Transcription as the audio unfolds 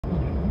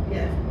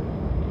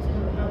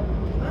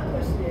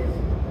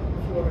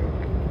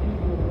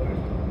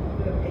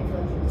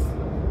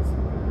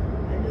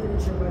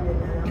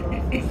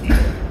What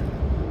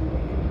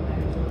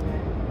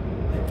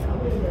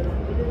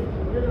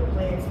are the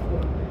plans for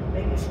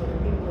making sure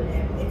that people that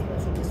have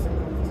intellectual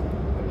disabilities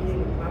are getting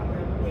the proper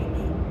help they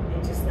need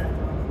and just not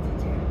throwing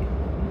into jail?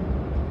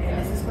 And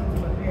this is coming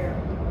from a parent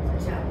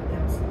of a child with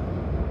Down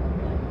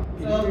syndrome.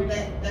 So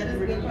that is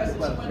a good question. She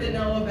wanted to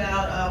know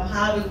about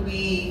how do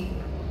we,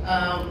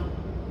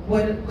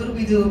 what do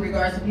we do in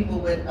regards to people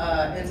with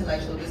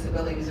intellectual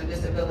disabilities or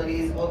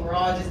disabilities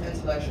overall, just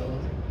intellectual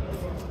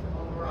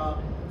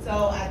overall.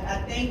 So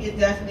I think it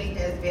definitely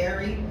has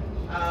varied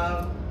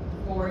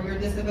for your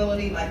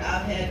disability. Like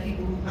I've had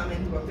people who come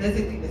in who are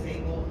physically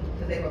disabled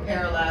because they were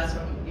paralyzed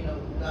from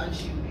gun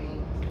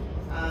shooting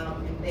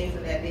and things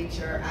of that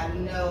nature. I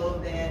know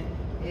that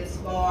as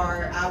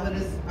far,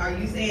 are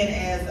you saying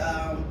as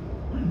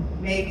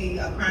maybe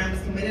a crime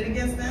was committed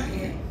against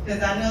them?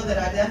 Because I know that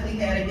I definitely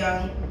had a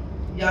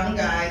young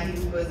guy.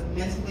 He was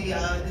mentally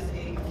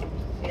disabled,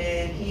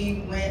 and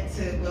he went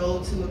to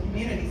go to a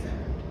community center.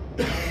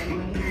 And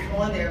when he was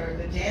going there,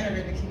 the janitor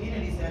at the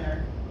community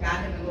center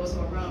got him to go to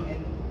a room,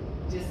 and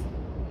just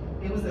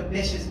it was a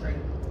vicious rape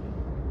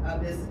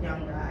of this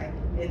young guy.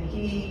 And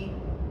he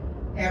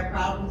had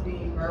problems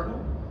being verbal,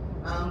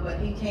 but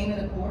he came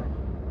into court.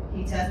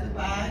 He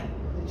testified.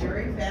 The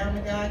jury found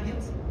the guy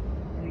guilty,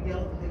 and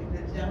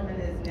the gentleman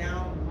is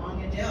now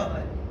long in jail.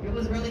 But it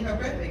was really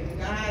horrific. The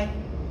guy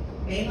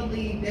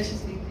anally,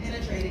 viciously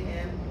penetrated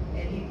him,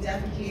 and he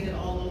defecated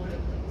all over the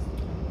place.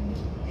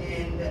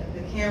 And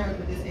the cameras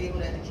were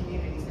disabled at the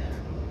community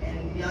center,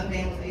 and the young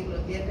man was able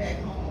to get back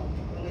home.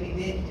 And when he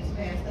did, he just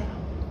passed out.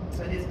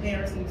 But his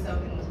parents knew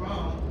something was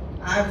wrong,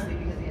 obviously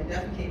because he had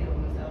defecated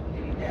on himself, and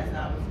then he passed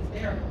out. It was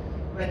hysterical.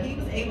 But he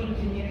was able to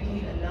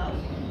communicate enough.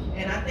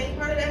 And I think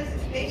part of that is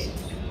his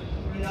patience.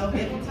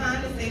 Give him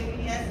time to say what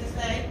he has to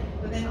say,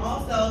 but then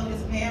also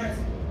his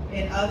parents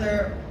and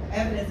other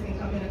evidence can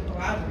come in and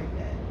corroborate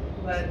that.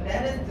 But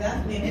that is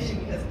definitely an issue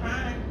because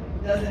crime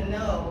doesn't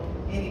know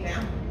any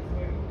boundaries.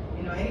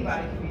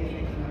 Anybody can be a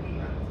victim of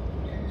crime.